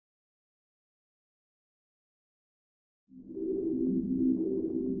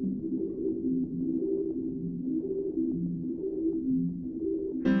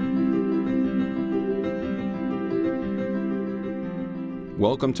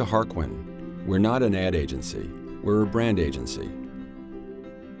Welcome to Harquin. We're not an ad agency, we're a brand agency.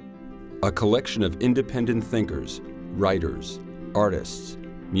 A collection of independent thinkers, writers, artists,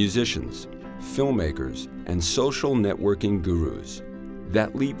 musicians, filmmakers, and social networking gurus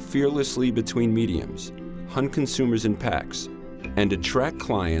that leap fearlessly between mediums, hunt consumers in packs, and attract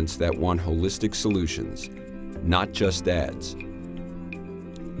clients that want holistic solutions, not just ads.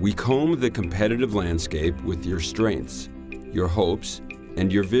 We comb the competitive landscape with your strengths, your hopes,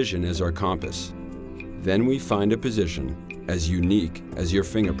 and your vision as our compass. Then we find a position as unique as your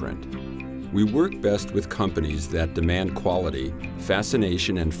fingerprint. We work best with companies that demand quality,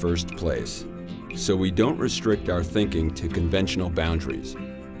 fascination, and first place, so we don't restrict our thinking to conventional boundaries.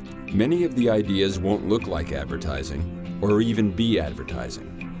 Many of the ideas won't look like advertising, or even be advertising.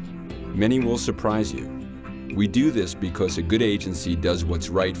 Many will surprise you. We do this because a good agency does what's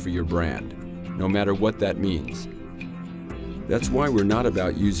right for your brand, no matter what that means. That's why we're not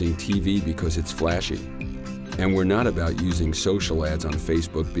about using TV because it's flashy, and we're not about using social ads on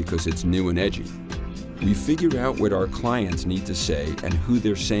Facebook because it's new and edgy. We figure out what our clients need to say and who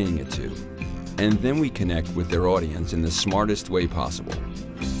they're saying it to, and then we connect with their audience in the smartest way possible.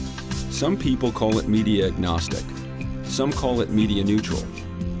 Some people call it media agnostic. Some call it media neutral.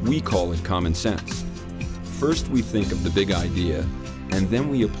 We call it common sense. First, we think of the big idea, and then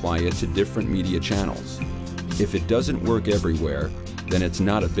we apply it to different media channels. If it doesn't work everywhere, then it's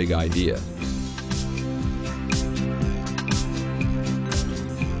not a big idea.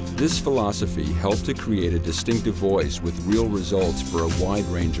 This philosophy helped to create a distinctive voice with real results for a wide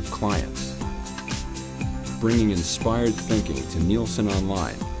range of clients, bringing inspired thinking to Nielsen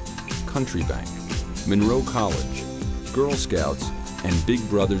Online, Country Bank, Monroe College, Girl Scouts, and Big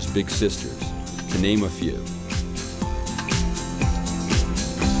Brothers Big Sisters, to name a few.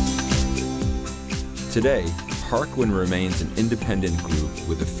 Today, Harquin remains an independent group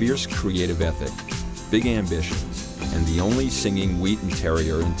with a fierce creative ethic, big ambitions, and the only singing Wheaten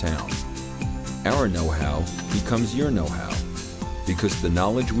Terrier in town. Our know-how becomes your know-how, because the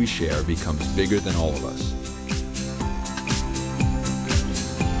knowledge we share becomes bigger than all of us.